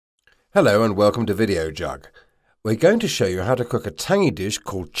Hello and welcome to Videojug. We're going to show you how to cook a tangy dish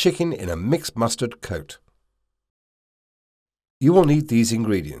called chicken in a mixed mustard coat. You will need these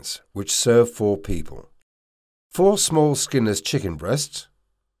ingredients, which serve 4 people. 4 small skinless chicken breasts,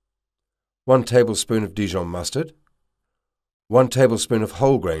 1 tablespoon of Dijon mustard, 1 tablespoon of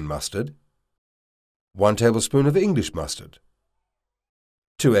whole grain mustard, 1 tablespoon of English mustard,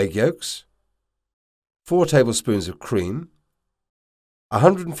 2 egg yolks, 4 tablespoons of cream,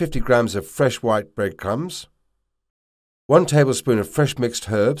 150 grams of fresh white breadcrumbs, 1 tablespoon of fresh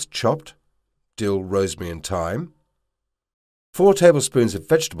mixed herbs chopped, dill, rosemary and thyme, 4 tablespoons of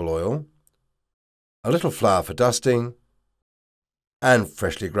vegetable oil, a little flour for dusting, and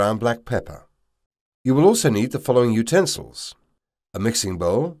freshly ground black pepper. You will also need the following utensils: a mixing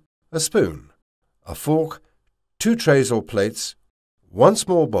bowl, a spoon, a fork, 2 trays or plates, 1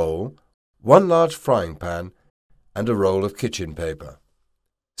 small bowl, 1 large frying pan, and a roll of kitchen paper.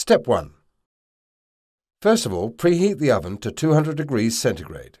 Step 1. First of all, preheat the oven to 200 degrees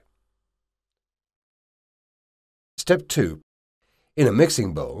centigrade. Step 2. In a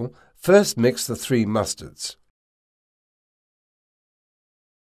mixing bowl, first mix the 3 mustards.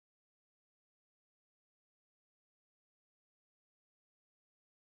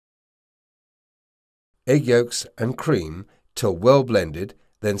 Egg yolks and cream till well blended,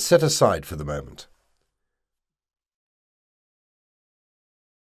 then set aside for the moment.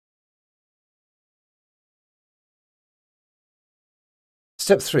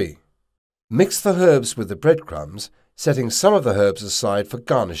 Step 3. Mix the herbs with the breadcrumbs, setting some of the herbs aside for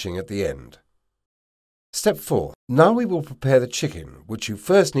garnishing at the end. Step 4. Now we will prepare the chicken, which you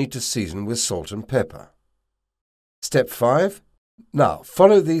first need to season with salt and pepper. Step 5. Now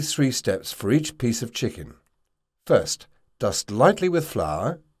follow these 3 steps for each piece of chicken. First, dust lightly with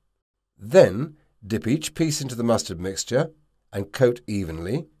flour. Then, dip each piece into the mustard mixture and coat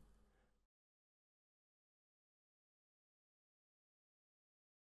evenly.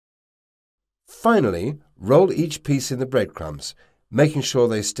 Finally, roll each piece in the breadcrumbs, making sure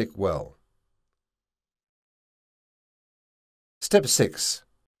they stick well. Step 6.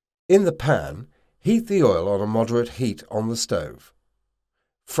 In the pan, heat the oil on a moderate heat on the stove.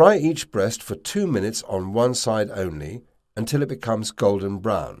 Fry each breast for 2 minutes on one side only until it becomes golden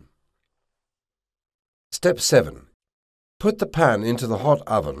brown. Step 7. Put the pan into the hot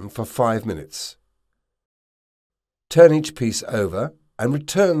oven for 5 minutes. Turn each piece over and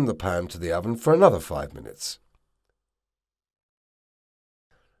return the pan to the oven for another 5 minutes.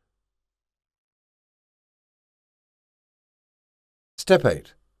 Step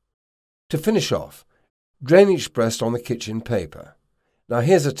 8. To finish off, drain each breast on the kitchen paper. Now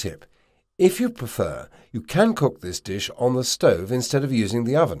here's a tip. If you prefer, you can cook this dish on the stove instead of using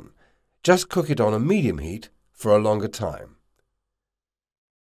the oven. Just cook it on a medium heat for a longer time.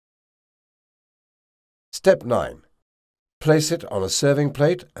 Step 9. Place it on a serving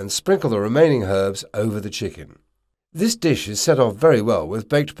plate and sprinkle the remaining herbs over the chicken. This dish is set off very well with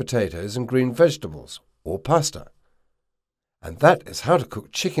baked potatoes and green vegetables, or pasta. And that is how to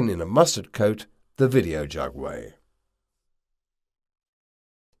cook chicken in a mustard coat the Videojug way.